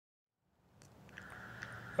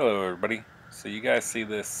Hello everybody. So you guys see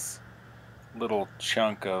this little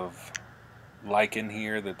chunk of lichen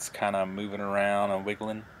here that's kind of moving around and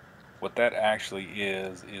wiggling? What that actually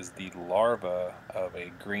is the larva of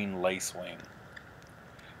a green lacewing.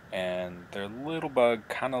 And their little bug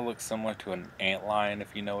kind of looks similar to an antlion,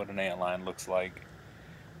 if you know what an antlion looks like.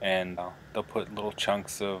 And they'll put little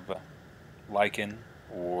chunks of lichen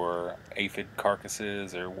or aphid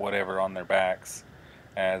carcasses or whatever on their backs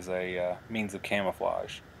as a means of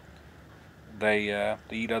camouflage. They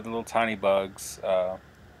eat other little tiny bugs.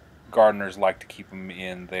 Gardeners like to keep them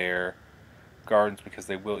in their gardens because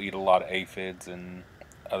they will eat a lot of aphids and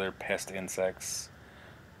other pest insects.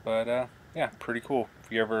 But yeah, pretty cool.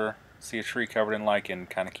 If you ever see a tree covered in lichen,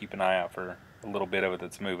 kind of keep an eye out for a little bit of it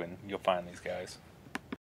that's moving. You'll find these guys.